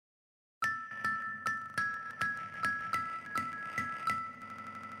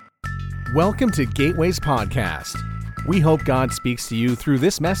Welcome to Gateway's podcast. We hope God speaks to you through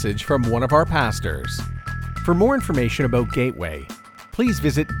this message from one of our pastors. For more information about Gateway, please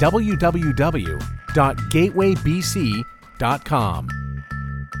visit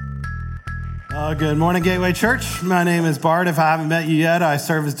www.gatewaybc.com. Good morning, Gateway Church. My name is Bart. If I haven't met you yet, I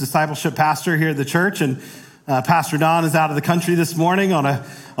serve as discipleship pastor here at the church, and Pastor Don is out of the country this morning on a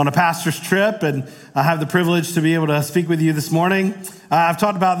pastor's trip, and I have the privilege to be able to speak with you this morning. I've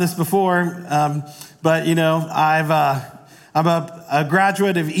talked about this before, but you know, I'm a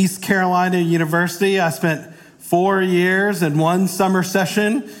graduate of East Carolina University. I spent 4 years and one summer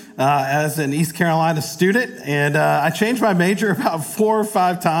session as an East Carolina student, and I changed my major about 4 or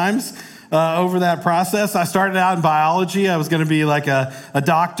 5 times over that process. I started out in biology. I was going to be like a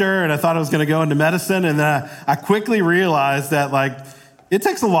doctor, and I thought I was going to go into medicine, and then I quickly realized that it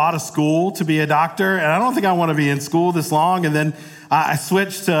takes a lot of school to be a doctor, and I don't think I want to be in school this long. And then I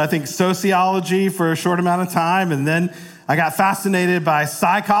switched to, I think, sociology for a short amount of time, and then I got fascinated by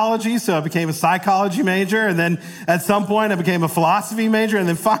psychology, so I became a psychology major, and then at some point I became a philosophy major, and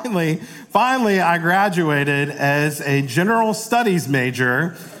then finally I graduated as a general studies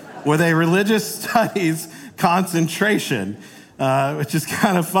major with a religious studies concentration, which is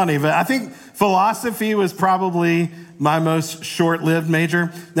kind of funny. But I think philosophy was probably my most short-lived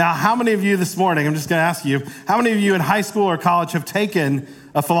major. Now, how many of you this morning, I'm just going to ask you, how many of you in high school or college have taken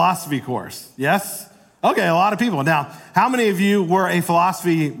a philosophy course? Yes? Okay, a lot of people. Now, how many of you were a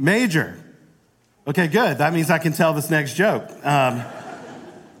philosophy major? Okay, good. That means I can tell this next joke.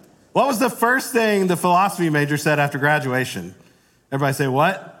 What was the first thing the philosophy major said after graduation? Everybody say,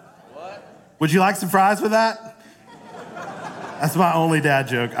 what? Would you like some fries with that? That's my only dad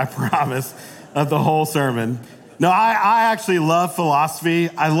joke, I promise, of the whole sermon. No, I actually love philosophy.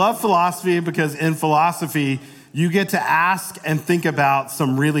 I love philosophy because in philosophy, you get to ask and think about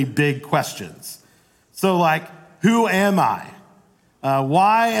some really big questions. So who am I?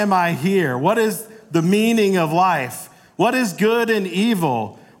 Why am I here? What is the meaning of life? What is good and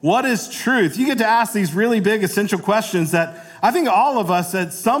evil? What is truth? You get to ask these really big essential questions that I think all of us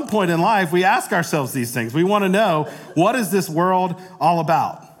at some point in life, we ask ourselves these things. We want to know, what is this world all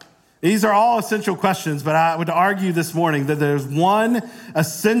about? These are all essential questions, but I would argue this morning that there's one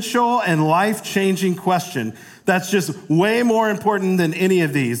essential and life-changing question that's just way more important than any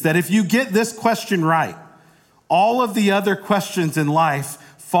of these, that if you get this question right, all of the other questions in life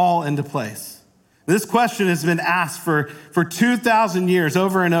fall into place. This question has been asked for 2,000 years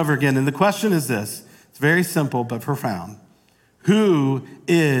over and over again, and the question is this. It's very simple but profound. Who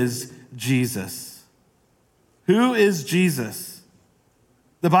is Jesus? Who is Jesus?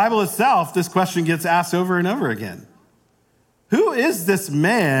 The Bible itself, this question gets asked over and over again. Who is this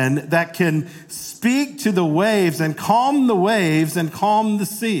man that can speak to the waves and calm the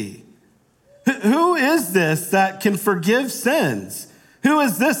sea? Who is this that can forgive sins? Who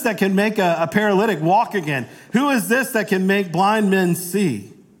is this that can make a paralytic walk again? Who is this that can make blind men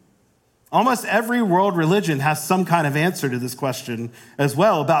see? Almost every world religion has some kind of answer to this question as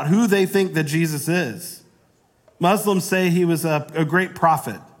well about who they think that Jesus is. Muslims say he was a great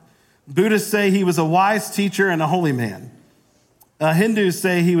prophet. Buddhists say he was a wise teacher and a holy man. Hindus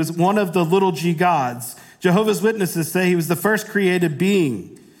say he was one of the little g gods. Jehovah's Witnesses say he was the first created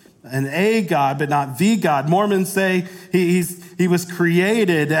being, a God, but not the God. Mormons say he was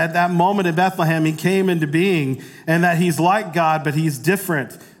created at that moment in Bethlehem. He came into being, and that he's like God, but he's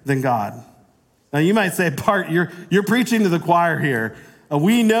different than God. Now you might say, Bart, you're preaching to the choir here.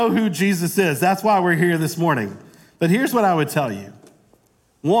 We know who Jesus is. That's why we're here this morning. But here's what I would tell you.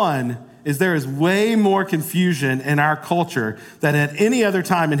 One is there is way more confusion in our culture than at any other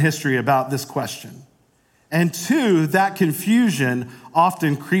time in history about this question. And two, that confusion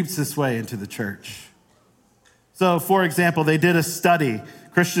often creeps its way into the church. So, for example, they did a study,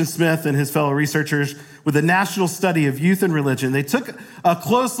 Christian Smith and his fellow researchers, with a national study of youth and religion. They took a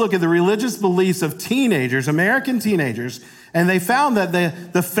close look at the religious beliefs of teenagers, American teenagers, and they found that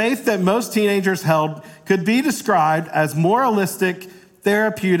the faith that most teenagers held could be described as moralistic,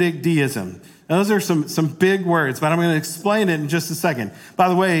 therapeutic deism. Now, those are some big words, but I'm going to explain it in just a second. By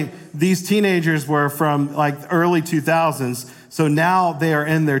the way, these teenagers were from early 2000s, so now they are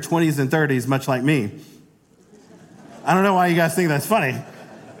in their 20s and 30s, much like me. I don't know why you guys think that's funny.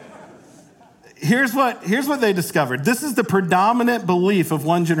 Here's what they discovered. This is the predominant belief of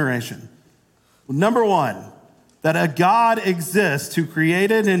one generation. Number one, that a God exists who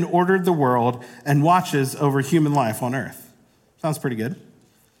created and ordered the world and watches over human life on earth. Sounds pretty good.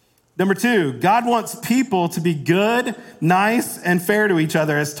 Number two, God wants people to be good, nice, and fair to each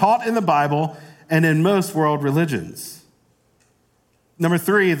other as taught in the Bible and in most world religions. Number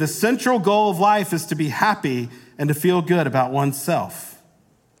 3, the central goal of life is to be happy and to feel good about oneself.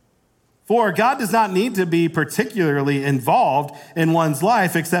 4, God does not need to be particularly involved in one's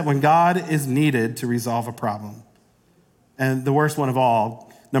life except when God is needed to resolve a problem. And the worst one of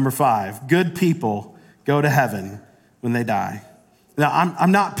all, number 5, good people go to heaven when they die. Now,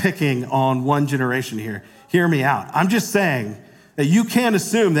 I'm not picking on one generation here. Hear me out. I'm just saying that you can't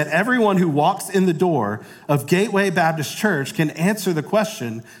assume that everyone who walks in the door of Gateway Baptist Church can answer the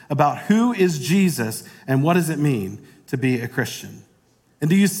question about who is Jesus and what does it mean to be a Christian. And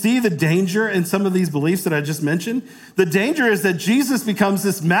do you see the danger in some of these beliefs that I just mentioned? The danger is that Jesus becomes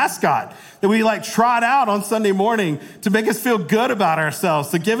this mascot that we trot out on Sunday morning to make us feel good about ourselves,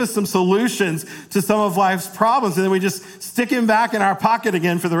 to give us some solutions to some of life's problems, and then we just stick him back in our pocket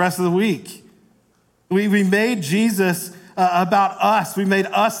again for the rest of the week. We made Jesus about us. We made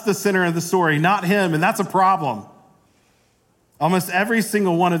us the center of the story, not him, and that's a problem. Almost every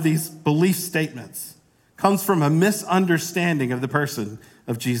single one of these belief statements comes from a misunderstanding of the person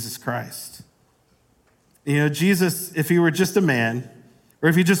of Jesus Christ. Jesus, if he were just a man, or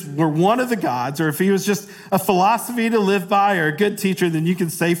if he just were one of the gods, or if he was just a philosophy to live by or a good teacher, then you can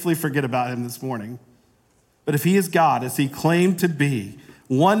safely forget about him this morning. But if he is God, as he claimed to be,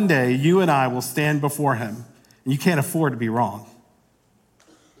 one day you and I will stand before him, and you can't afford to be wrong.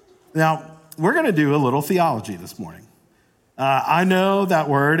 Now, we're going to do a little theology this morning. I know that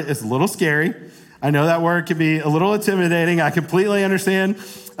word is a little scary. I know that word can be a little intimidating. I completely understand.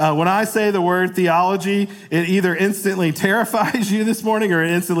 When I say the word theology, it either instantly terrifies you this morning or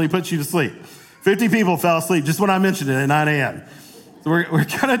it instantly puts you to sleep. 50 people fell asleep just when I mentioned it at 9 a.m. So we're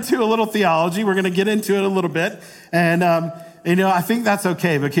going to do a little theology. We're going to get into it a little bit. And, I think that's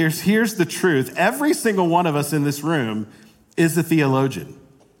okay. But here's the truth. Every single one of us in this room is a theologian.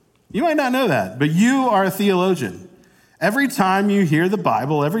 You might not know that, but you are a theologian. Every time you hear the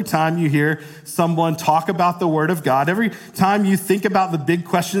Bible, every time you hear someone talk about the Word of God, every time you think about the big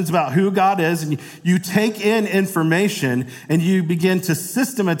questions about who God is, and you take in information and you begin to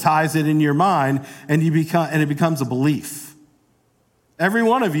systematize it in your mind, and it becomes a belief. Every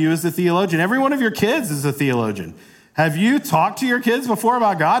one of you is a theologian. Every one of your kids is a theologian. Have you talked to your kids before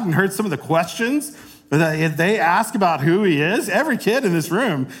about God and heard some of the questions that they ask about who he is? Every kid in this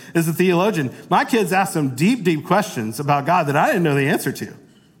room is a theologian. My kids ask some deep, deep questions about God that I didn't know the answer to.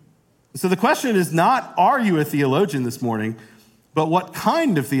 So the question is not, are you a theologian this morning, but what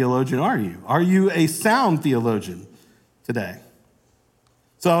kind of theologian are you? Are you a sound theologian today?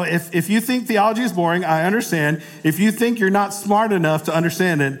 So if you think theology is boring, I understand. If you think you're not smart enough to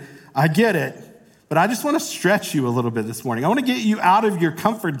understand it, I get it. But I just want to stretch you a little bit this morning. I want to get you out of your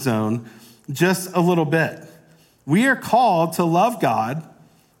comfort zone just a little bit. We are called to love God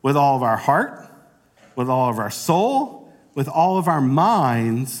with all of our heart, with all of our soul, with all of our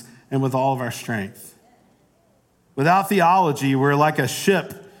minds, and with all of our strength. Without theology, we're like a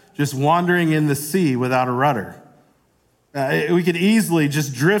ship just wandering in the sea without a rudder. We could easily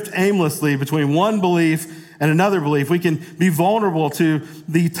just drift aimlessly between one belief and another belief. We can be vulnerable to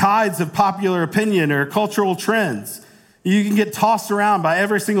the tides of popular opinion or cultural trends. You can get tossed around by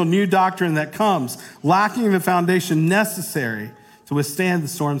every single new doctrine that comes, lacking the foundation necessary to withstand the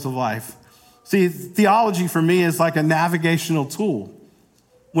storms of life. See, theology for me is like a navigational tool.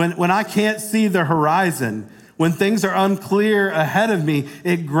 When I can't see the horizon, when things are unclear ahead of me,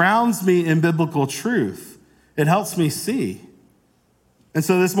 it grounds me in biblical truth. It helps me see. And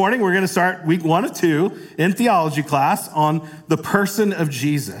so this morning, we're going to start week 1 of 2 in theology class on the person of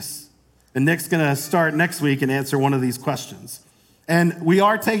Jesus. And Nick's going to start next week and answer one of these questions. And we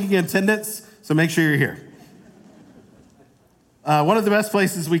are taking attendance, so make sure you're here. One of the best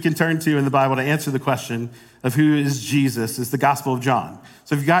places we can turn to in the Bible to answer the question of who is Jesus is the Gospel of John.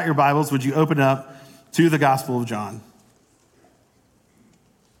 So if you got your Bibles, would you open up to the Gospel of John?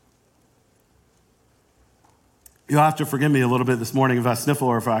 You'll have to forgive me a little bit this morning if I sniffle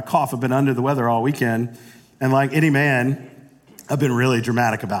or if I cough. I've been under the weather all weekend. And like any man, I've been really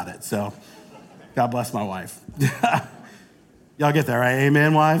dramatic about it. So God bless my wife. Y'all get that, right?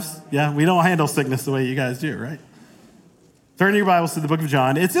 Amen, wives? Yeah, we don't handle sickness the way you guys do, right? Turn your Bibles to the book of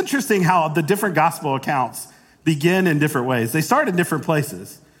John. It's interesting how the different gospel accounts begin in different ways. They start in different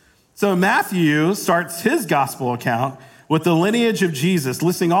places. So Matthew starts his gospel account with the lineage of Jesus,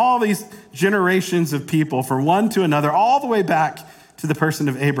 listing all these generations of people from one to another, all the way back to the person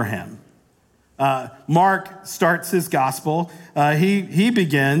of Abraham. Mark starts his gospel. He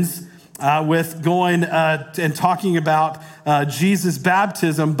begins with going and talking about Jesus'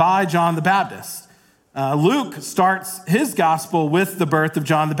 baptism by John the Baptist. Luke starts his gospel with the birth of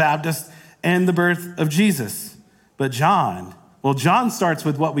John the Baptist and the birth of Jesus. But John Well, John starts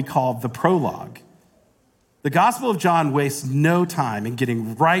with what we call the prologue. The Gospel of John wastes no time in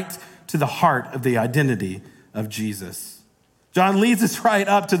getting right to the heart of the identity of Jesus. John leads us right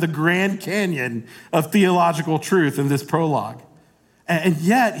up to the Grand Canyon of theological truth in this prologue. And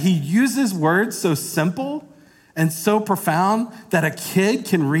yet he uses words so simple and so profound that a kid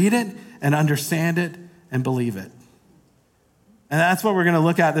can read it and understand it and believe it. And that's what we're going to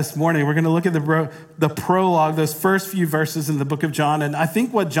look at this morning. We're going to look at the prologue, those first few verses in the book of John. And I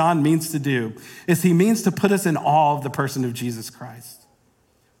think what John means to do is he means to put us in awe of the person of Jesus Christ,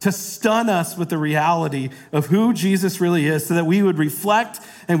 to stun us with the reality of who Jesus really is so that we would reflect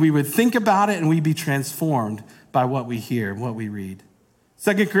and we would think about it and we'd be transformed by what we hear and what we read.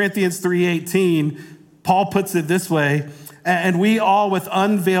 2 Corinthians 3:18, Paul puts it this way, and we all with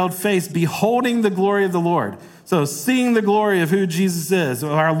unveiled face beholding the glory of the Lord. So seeing the glory of who Jesus is,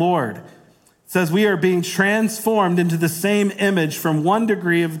 our Lord. It says we are being transformed into the same image from one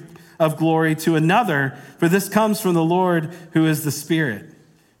degree of glory to another, for this comes from the Lord who is the Spirit.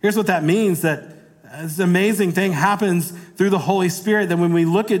 Here's what that means, that this amazing thing happens through the Holy Spirit, that when we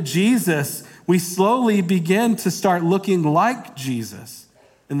look at Jesus, we slowly begin to start looking like Jesus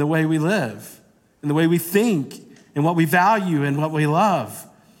in the way we live, in the way we think, in what we value and what we love.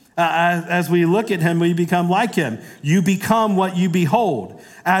 As we look at him, we become like him. You become what you behold.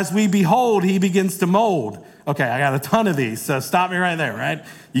 As we behold, he begins to mold. Okay, I got a ton of these, so stop me right there, right?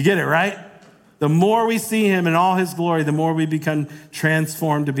 You get it, right? The more we see him in all his glory, the more we become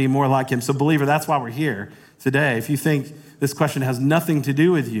transformed to be more like him. So believer, that's why we're here today. If you think this question has nothing to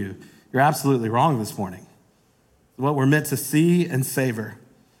do with you, you're absolutely wrong this morning. What we're meant to see and savor.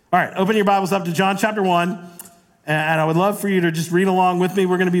 All right, open your Bibles up to John chapter 1. And I would love for you to just read along with me.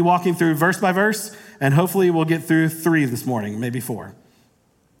 We're going to be walking through verse by verse, and hopefully we'll get through 3 this morning, maybe 4.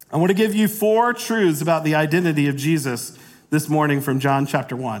 I want to give you 4 truths about the identity of Jesus this morning from John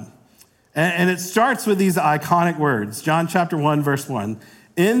chapter 1. And it starts with these iconic words. John chapter 1, verse 1.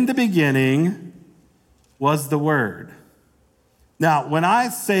 In the beginning was the Word. Now, when I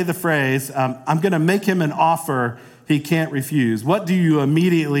say the phrase, I'm going to make him an offer he can't refuse, what do you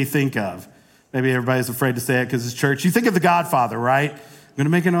immediately think of? Maybe everybody's afraid to say it because it's church. You think of The Godfather, right? I'm going to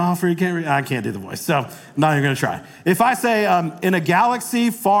make an offer you can't I can't do the voice, so I'm not even going to try. If I say, in a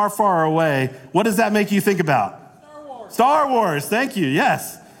galaxy far, far away, what does that make you think about? Star Wars. Star Wars, thank you,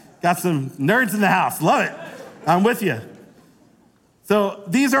 yes. Got some nerds in the house, love it. I'm with you. So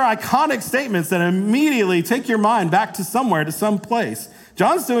these are iconic statements that immediately take your mind back to somewhere, to some place.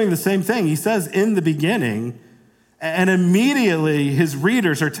 John's doing the same thing. He says, in the beginning, and immediately his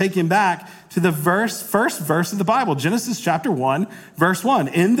readers are taken back to the first verse of the Bible, Genesis chapter 1, verse 1.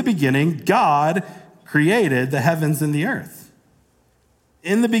 In the beginning, God created the heavens and the earth.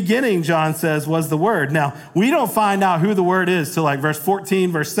 In the beginning, John says, was the Word. Now, we don't find out who the Word is till like verse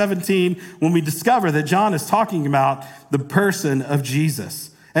 14, verse 17, when we discover that John is talking about the person of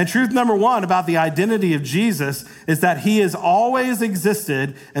Jesus. And truth number 1 about the identity of Jesus is that he has always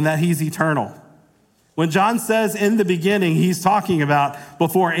existed and that he's eternal. When John says in the beginning, he's talking about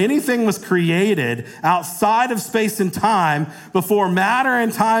before anything was created outside of space and time, before matter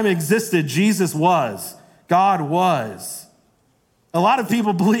and time existed, Jesus was. God was. A lot of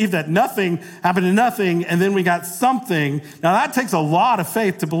people believe that nothing happened to nothing and then we got something. Now that takes a lot of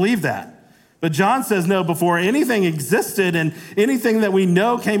faith to believe that. But John says, no, before anything existed and anything that we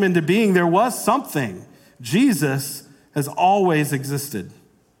know came into being, there was something. Jesus has always existed.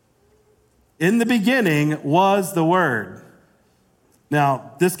 In the beginning was the Word.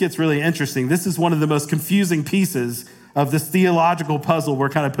 Now, this gets really interesting. This is one of the most confusing pieces of this theological puzzle we're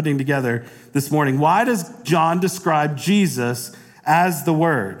kind of putting together this morning. Why does John describe Jesus as the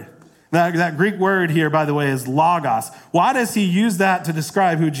Word? That Greek word here, by the way, is logos. Why does he use that to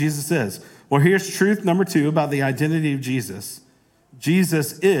describe who Jesus is? Well, here's truth number 2 about the identity of Jesus.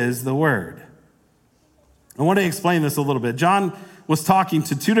 Jesus is the Word. I want to explain this a little bit. John was talking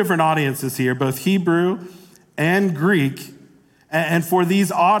to 2 different audiences here, both Hebrew and Greek. And for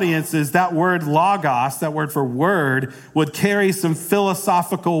these audiences, that word logos, that word for word, would carry some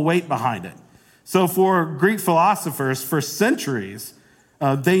philosophical weight behind it. So for Greek philosophers, for centuries,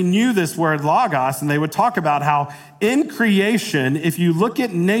 they knew this word logos, and they would talk about how in creation, if you look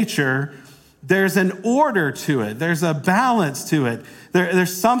at nature, there's an order to it. There's a balance to it.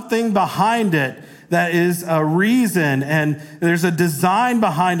 There's something behind it that is a reason, and there's a design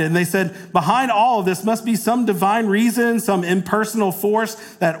behind it. And they said, behind all of this must be some divine reason, some impersonal force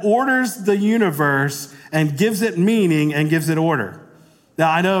that orders the universe and gives it meaning and gives it order.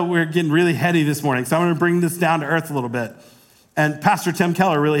 Now, I know we're getting really heady this morning, so I'm going to bring this down to earth a little bit. And Pastor Tim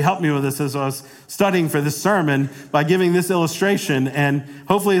Keller really helped me with this as I was studying for this sermon by giving this illustration. And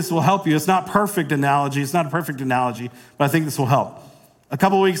hopefully this will help you. It's not a perfect analogy, but I think this will help. A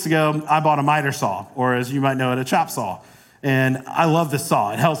couple of weeks ago, I bought a miter saw, or as you might know it, a chop saw. And I love this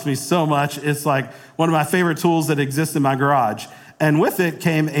saw. It helps me so much. It's like one of my favorite tools that exists in my garage. And with it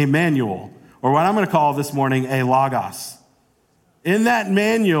came a manual, or what I'm going to call this morning a logos. In that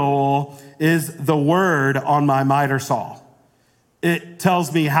manual is the word on my miter saw. It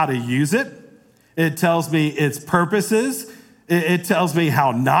tells me how to use it. It tells me its purposes. It tells me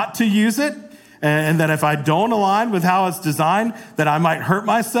how not to use it. And that if I don't align with how it's designed, that I might hurt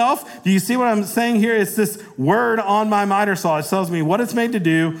myself. Do you see what I'm saying here? It's this word on my miter saw. It tells me what it's made to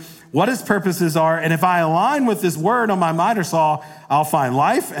do, what its purposes are. And if I align with this word on my miter saw, I'll find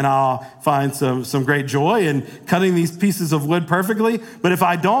life and I'll find some great joy in cutting these pieces of wood perfectly. But if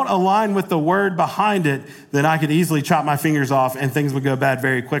I don't align with the word behind it, then I could easily chop my fingers off and things would go bad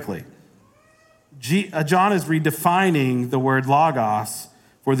very quickly. John is redefining the word logos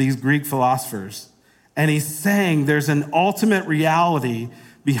for these Greek philosophers. And he's saying there's an ultimate reality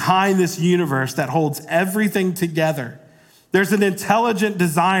behind this universe that holds everything together. There's an intelligent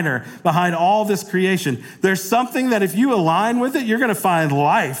designer behind all this creation. There's something that if you align with it, you're going to find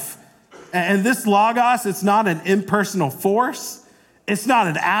life. And this logos, it's not an impersonal force. It's not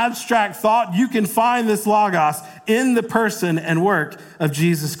an abstract thought. You can find this logos in the person and work of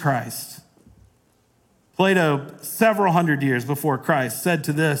Jesus Christ. Plato, several hundred years before Christ, said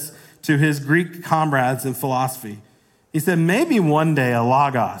to his Greek comrades in philosophy. He said, maybe one day a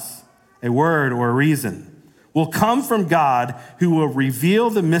logos, a word or a reason, will come from God who will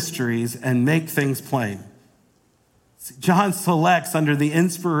reveal the mysteries and make things plain. John selects under the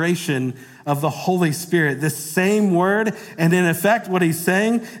inspiration of the Holy Spirit this same word, and in effect what he's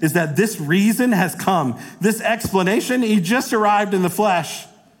saying is that this reason has come. This explanation, he just arrived in the flesh.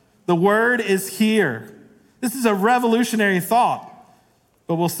 The word is here. This is a revolutionary thought.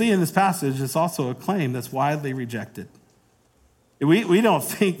 But we'll see in this passage, it's also a claim that's widely rejected. We don't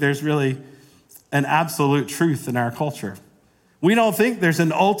think there's really an absolute truth in our culture. We don't think there's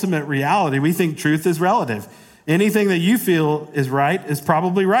an ultimate reality. We think truth is relative. Anything that you feel is right is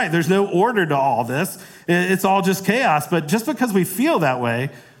probably right. There's no order to all this. It's all just chaos. But just because we feel that way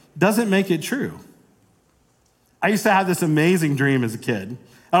doesn't make it true. I used to have this amazing dream as a kid.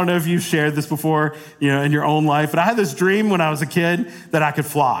 I don't know if you've shared this before, in your own life, but I had this dream when I was a kid that I could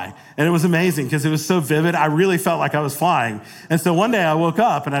fly. And it was amazing because it was so vivid. I really felt like I was flying. And so one day I woke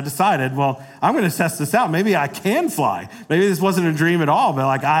up and I decided, well, I'm going to test this out. Maybe I can fly. Maybe this wasn't a dream at all, but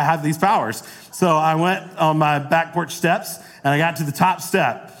I have these powers. So I went on my back porch steps and I got to the top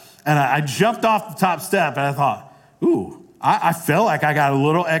step and I jumped off the top step and I thought, ooh, I felt like I got a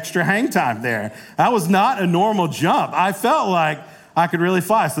little extra hang time there. That was not a normal jump. I felt like I could really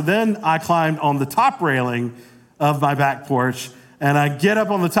fly. So then I climbed on the top railing of my back porch and I get up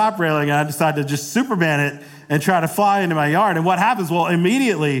on the top railing and I decide to just Superman it and try to fly into my yard. And what happens? Well,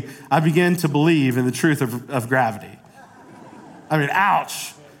 immediately I begin to believe in the truth of gravity. I mean,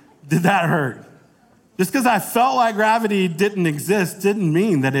 ouch, did that hurt? Just because I felt like gravity didn't exist didn't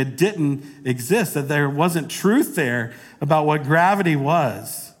mean that it didn't exist, that there wasn't truth there about what gravity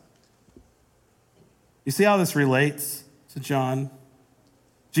was. You see how this relates to John?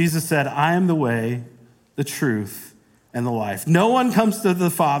 Jesus said, I am the way, the truth, and the life. No one comes to the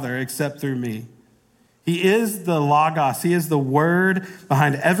Father except through me. He is the Logos. He is the word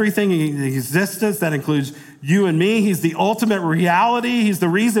behind everything in existence that includes you and me. He's the ultimate reality. He's the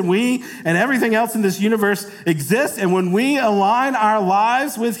reason we and everything else in this universe exists. And when we align our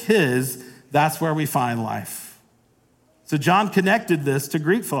lives with his, that's where we find life. So John connected this to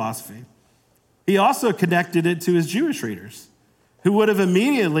Greek philosophy. He also connected it to his Jewish readers, who would have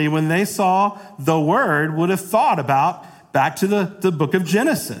immediately, when they saw the word, would have thought about back to the book of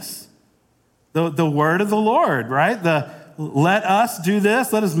Genesis. The word of the Lord, right? Let us do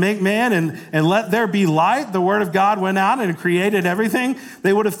this, let us make man, and let there be light. The word of God went out and created everything.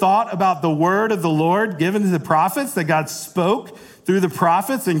 They would have thought about the word of the Lord given to the prophets, that God spoke through the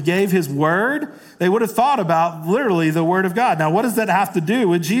prophets and gave his word. They would have thought about literally the word of God. Now, what does that have to do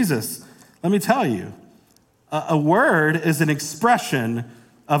with Jesus? Let me tell you. A word is an expression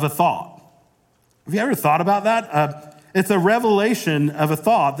of a thought. Have you ever thought about that? It's a revelation of a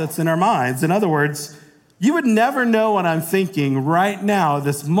thought that's in our minds. In other words, you would never know what I'm thinking right now,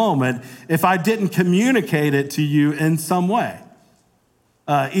 this moment, if I didn't communicate it to you in some way.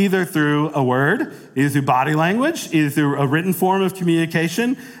 Either through a word, either through body language, either through a written form of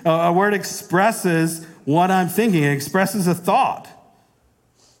communication. A word expresses what I'm thinking. It expresses a thought.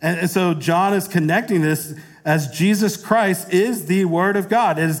 And so John is connecting this as Jesus Christ is the Word of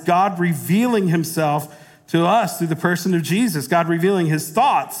God. It is God revealing himself to us through the person of Jesus, God revealing his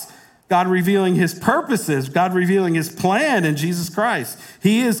thoughts, God revealing his purposes, God revealing his plan in Jesus Christ.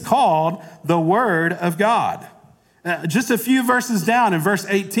 He is called the Word of God. Just a few verses down in verse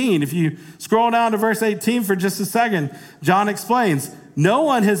 18, if you scroll down to verse 18 for just a second, John explains, no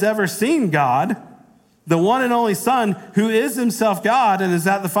one has ever seen God, the one and only Son, who is himself God and is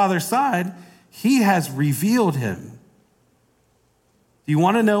at the Father's side. He has revealed him. Do you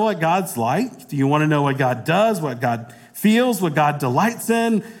want to know what God's like? Do you want to know what God does, what God feels, what God delights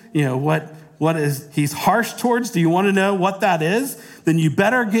in? You know, what is he's harsh towards? Do you want to know what that is? Then you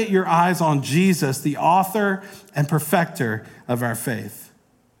better get your eyes on Jesus, the author and perfecter of our faith.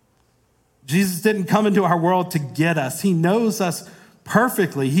 Jesus didn't come into our world to get us. He knows us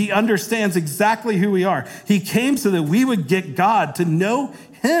perfectly. He understands exactly who we are. He came so that we would get God, to know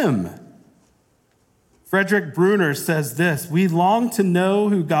him. Frederick Bruner says this: we long to know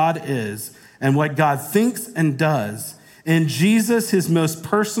who God is and what God thinks and does. In Jesus, his most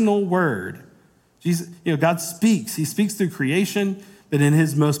personal word. Jesus, God speaks. He speaks through creation, but in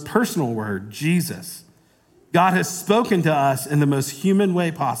his most personal word, Jesus. God has spoken to us in the most human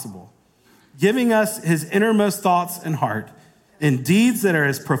way possible, giving us his innermost thoughts and heart in deeds that are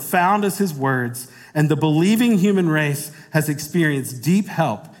as profound as his words, and the believing human race has experienced deep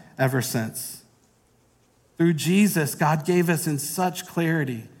help ever since. Through Jesus, God gave us in such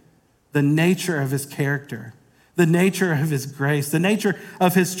clarity the nature of his character, the nature of his grace, the nature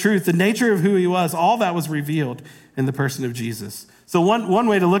of his truth, the nature of who he was. All that was revealed in the person of Jesus. So one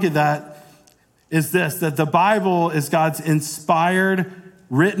way to look at that is this, that the Bible is God's inspired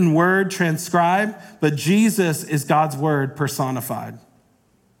written word transcribed, but Jesus is God's word personified. In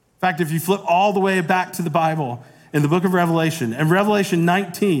fact, if you flip all the way back to the Bible in the book of Revelation, in Revelation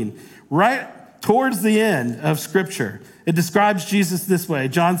 19, right towards the end of Scripture, it describes Jesus this way.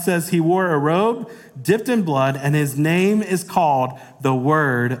 John says he wore a robe dipped in blood, and his name is called the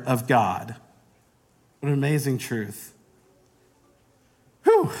Word of God. What an amazing truth.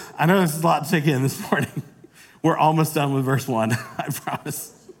 Whew, I know this is a lot to take in this morning. We're almost done with verse 1, I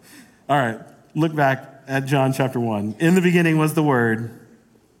promise. All right, look back at John chapter 1. In the beginning was the Word.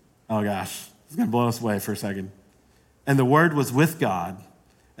 Oh gosh, it's going to blow us away for a second. And the Word was with God,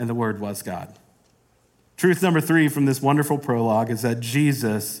 and the Word was God. Truth number 3 from this wonderful prologue is that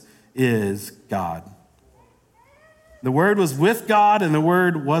Jesus is God. The Word was with God, and the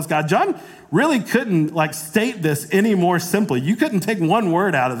Word was God. John really couldn't state this any more simply. You couldn't take one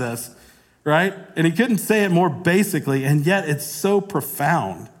word out of this, right? And he couldn't say it more basically, and yet it's so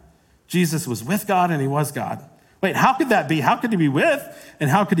profound. Jesus was with God, and he was God. Wait, how could that be? How could he be with,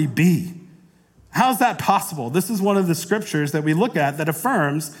 and how could he be? How is that possible? This is one of the scriptures that we look at that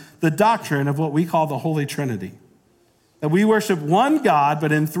affirms the doctrine of what we call the Holy Trinity. That we worship one God,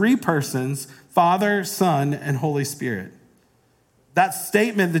 but in 3 persons, Father, Son, and Holy Spirit. That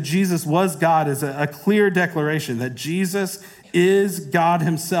statement that Jesus was God is a clear declaration that Jesus is God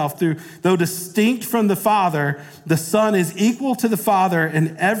himself. Though distinct from the Father, the Son is equal to the Father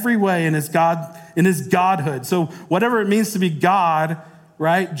in every way in his godhood. So whatever it means to be God,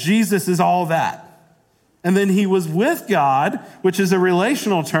 right? Jesus is all that. And then he was with God, which is a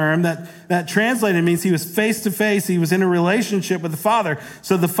relational term that translated means he was face to face. He was in a relationship with the Father.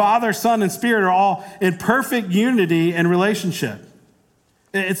 So the Father, Son, and Spirit are all in perfect unity and relationship.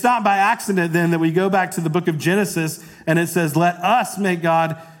 It's not by accident then that we go back to the book of Genesis and it says, let us make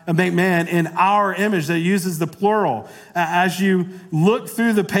man in our image. That uses the plural. As you look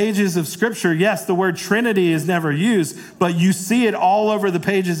through the pages of Scripture, yes, the word Trinity is never used, but you see it all over the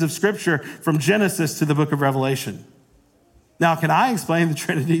pages of Scripture from Genesis to the book of Revelation. Now, can I explain the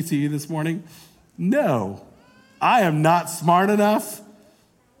Trinity to you this morning? No, I am not smart enough.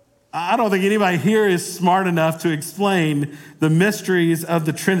 I don't think anybody here is smart enough to explain the mysteries of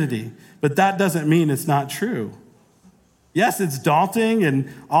the Trinity, but that doesn't mean it's not true. Yes, it's daunting, and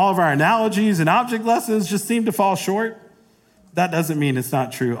all of our analogies and object lessons just seem to fall short. That doesn't mean it's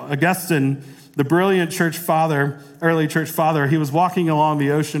not true. Augustine, the brilliant early church father, he was walking along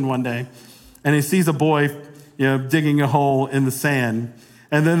the ocean one day, and he sees a boy, digging a hole in the sand.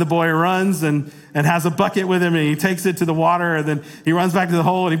 And then the boy runs and has a bucket with him, and he takes it to the water, and then he runs back to the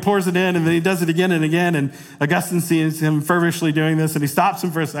hole, and he pours it in, and then he does it again and again. And Augustine sees him feverishly doing this, and he stops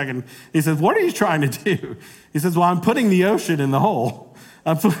him for a second. He says, what are you trying to do? He says, well, I'm putting the ocean in the hole.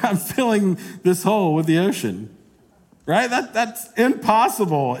 I'm filling this hole with the ocean, right? That's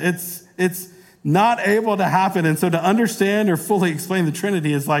impossible. It's not able to happen. And so to understand or fully explain the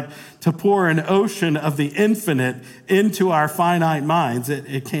Trinity is like to pour an ocean of the infinite into our finite minds.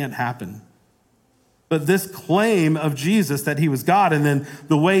 It can't happen. but this claim of Jesus that he was God, and then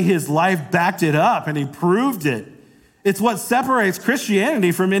the way his life backed it up and he proved it. It's what separates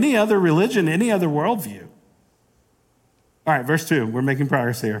Christianity from any other religion, any other worldview. All right, verse 2, we're making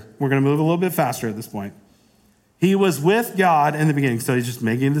progress here. We're going to move a little bit faster at this point. He was with God in the beginning. So he's just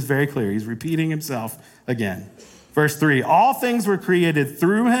making this very clear. He's repeating himself again. Verse 3, all things were created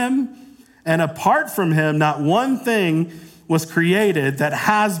through him, and apart from him, not one thing was created that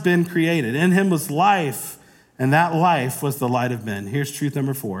has been created. In him was life, and that life was the light of men. Here's truth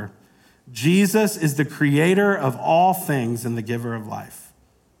number 4. Jesus is the creator of all things and the giver of life.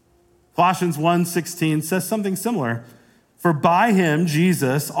 Colossians 1:16 says something similar. For by him,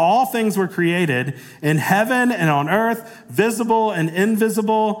 Jesus, all things were created in heaven and on earth, visible and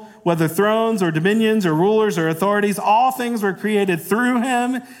invisible, whether thrones or dominions or rulers or authorities, all things were created through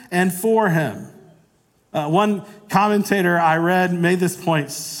him and for him. One commentator I read made this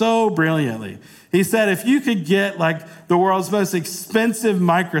point so brilliantly. He said, if you could get like the world's most expensive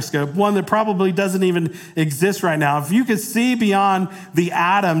microscope, one that probably doesn't even exist right now, if you could see beyond the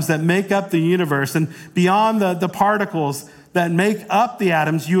atoms that make up the universe and beyond the particles that make up the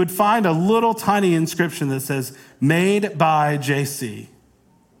atoms, you would find a little tiny inscription that says, made by JC.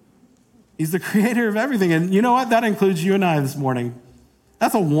 He's the creator of everything. And you know what? That includes you and I this morning.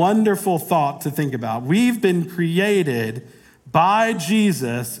 That's a wonderful thought to think about. We've been created by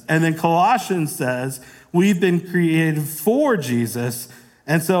Jesus, and then Colossians says we've been created for Jesus.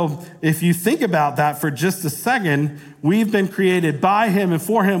 And so if you think about that for just a second, we've been created by him and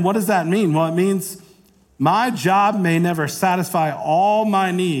for him. What does that mean? Well, it means my job may never satisfy all my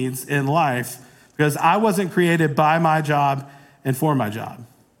needs in life because I wasn't created by my job and for my job.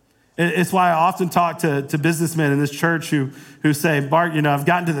 It's why I often talk to businessmen in this church who say, Bart, I've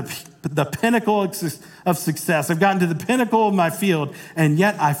gotten to the pinnacle of success. I've gotten to the pinnacle of my field, and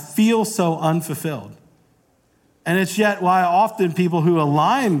yet I feel so unfulfilled. And it's yet why often people who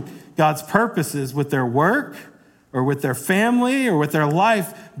align God's purposes with their work or with their family or with their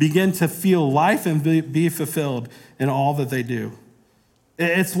life begin to feel life and be fulfilled in all that they do.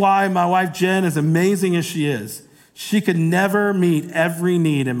 It's why my wife, Jen, as amazing as she is, she could never meet every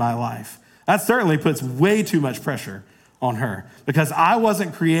need in my life. That certainly puts way too much pressure on her because I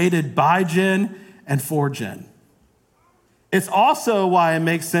wasn't created by Jen and for Jen. It's also why it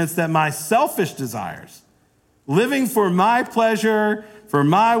makes sense that my selfish desires, living for my pleasure, for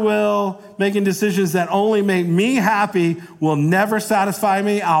my will, making decisions that only make me happy will never satisfy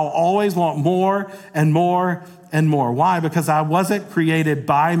me. I'll always want more and more and more. Why? Because I wasn't created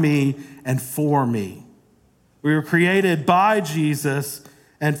by me and for me. We were created by Jesus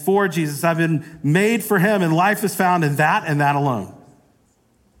and for Jesus. I've been made for him, and life is found in that and that alone.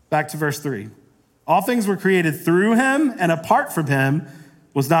 Back to verse 3. All things were created through him, and apart from him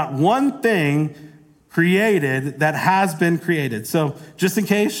was not one thing created that has been created. So just in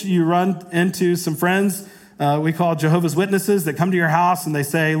case you run into some friends we call Jehovah's Witnesses that come to your house and they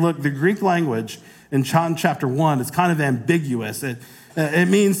say, look, the Greek language in John chapter 1 is kind of ambiguous. It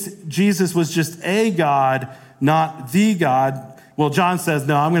means Jesus was just a God, not the God. Well, John says,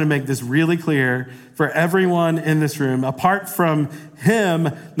 no, I'm going to make this really clear for everyone in this room. Apart from him,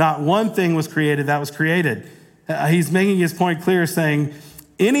 not one thing was created that was created. He's making his point clear, saying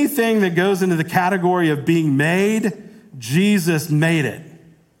anything that goes into the category of being made, Jesus made it.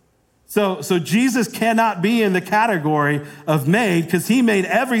 So Jesus cannot be in the category of made because he made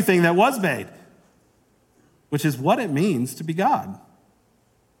everything that was made, which is what it means to be God.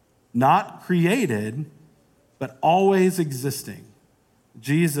 Not created, but always existing.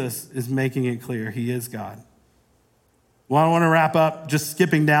 Jesus is making it clear he is God. Well, I want to wrap up just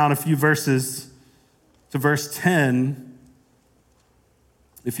skipping down a few verses to verse 10,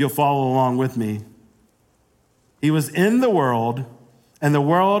 if you'll follow along with me. He was in the world, and the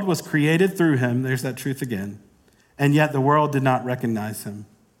world was created through him. There's that truth again. And yet the world did not recognize him.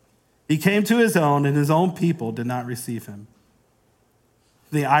 He came to his own, and his own people did not receive him.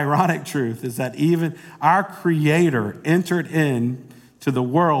 The ironic truth is that even our Creator entered into the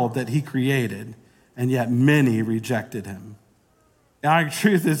world that he created, and yet many rejected him. The ironic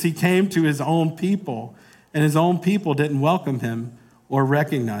truth is he came to his own people, and his own people didn't welcome him or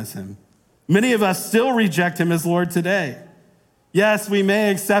recognize him. Many of us still reject him as Lord today. Yes, we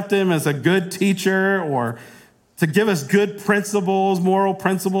may accept him as a good teacher or to give us good principles, moral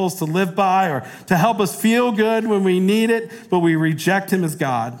principles to live by, or to help us feel good when we need it, but we reject him as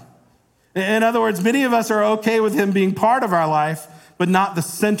God. In other words, many of us are okay with him being part of our life, but not the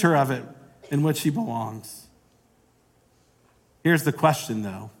center of it in which he belongs. Here's the question,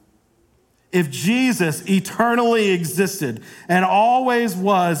 though. If Jesus eternally existed and always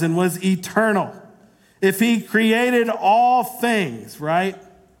was and was eternal, if he created all things, right?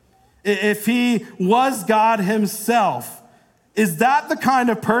 If he was God himself, is that the kind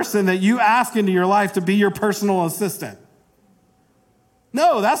of person that you ask into your life to be your personal assistant?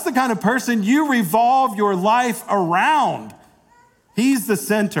 No, that's the kind of person you revolve your life around. He's the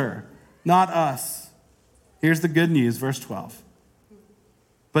center, not us. Here's the good news, verse 12.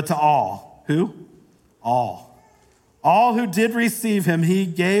 But to all, who? All who did receive him, he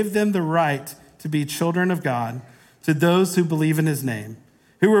gave them the right to be children of God, to those who believe in his name,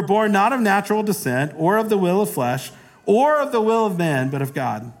 who were born not of natural descent or of the will of flesh or of the will of man, but of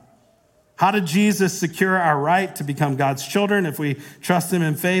God. How did Jesus secure our right to become God's children if we trust him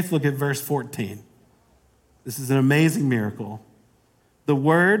in faith? Look at verse 14. This is an amazing miracle. The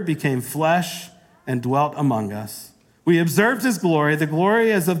Word became flesh and dwelt among us. We observed his glory. The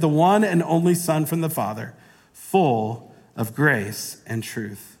glory as of the one and only Son from the Father, full of grace and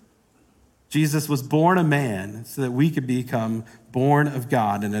truth. Jesus was born a man so that we could become born of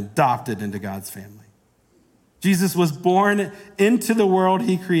God and adopted into God's family. Jesus was born into the world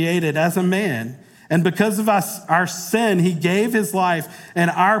he created as a man. And because of our sin, he gave his life in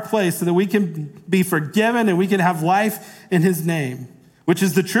our place so that we can be forgiven and we can have life in his name, which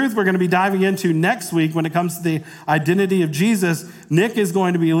is the truth we're going to be diving into next week when it comes to the identity of Jesus. Nick is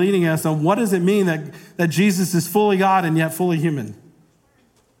going to be leading us on what does it mean that Jesus is fully God and yet fully human.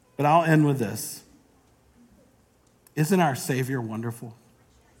 But I'll end with this. Isn't our Savior wonderful?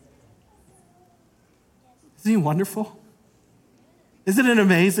 Isn't he wonderful? Isn't it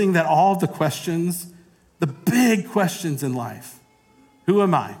amazing that all the questions, the big questions in life, who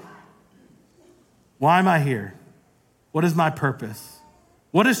am I? Why am I here? What is my purpose?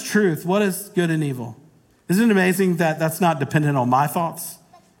 What is truth? What is good and evil? Isn't it amazing that that's not dependent on my thoughts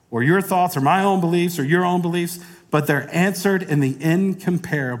or your thoughts or my own beliefs or your own beliefs, but they're answered in the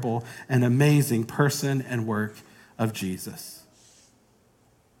incomparable and amazing person and work of Jesus.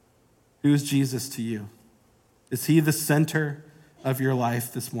 Who is Jesus to you? Is he the center of your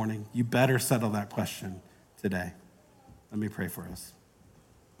life this morning? You better settle that question today. Let me pray for us.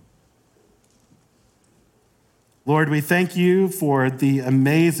 Lord, we thank you for the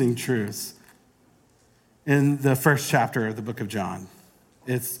amazing truths in the first chapter of the book of John.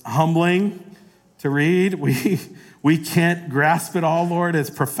 It's humbling to read. We can't grasp it all, Lord. It's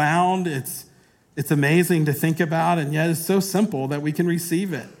profound. It's amazing to think about, and yet it's so simple that we can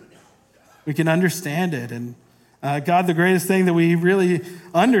receive it. We can understand it. And God, the greatest thing that we really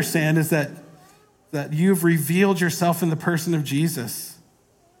understand is that you've revealed yourself in the person of Jesus.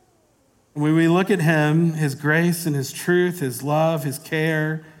 And when we look at him, his grace and his truth, his love, his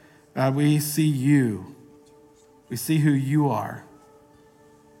care, God, we see you. We see who you are.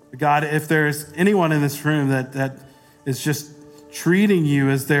 God, if there's anyone in this room that is just treating you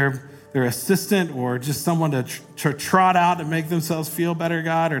as their assistant or just someone to trot out and make themselves feel better,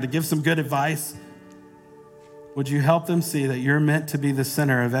 God, or to give some good advice, would you help them see that you're meant to be the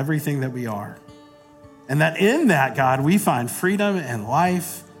center of everything that we are? And that in that, God, we find freedom and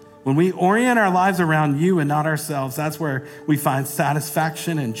life. When we orient our lives around you and not ourselves, that's where we find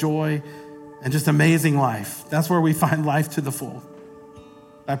satisfaction and joy and just amazing life. That's where we find life to the full.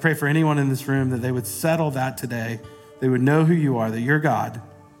 I pray for anyone in this room that they would settle that today. They would know who you are, that you're God.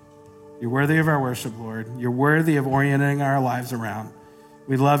 You're worthy of our worship, Lord. You're worthy of orienting our lives around.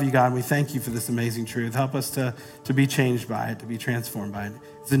 We love you, God, and we thank you for this amazing truth. Help us to be changed by it, to be transformed by it.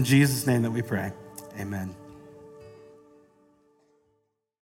 It's in Jesus' name that we pray. Amen.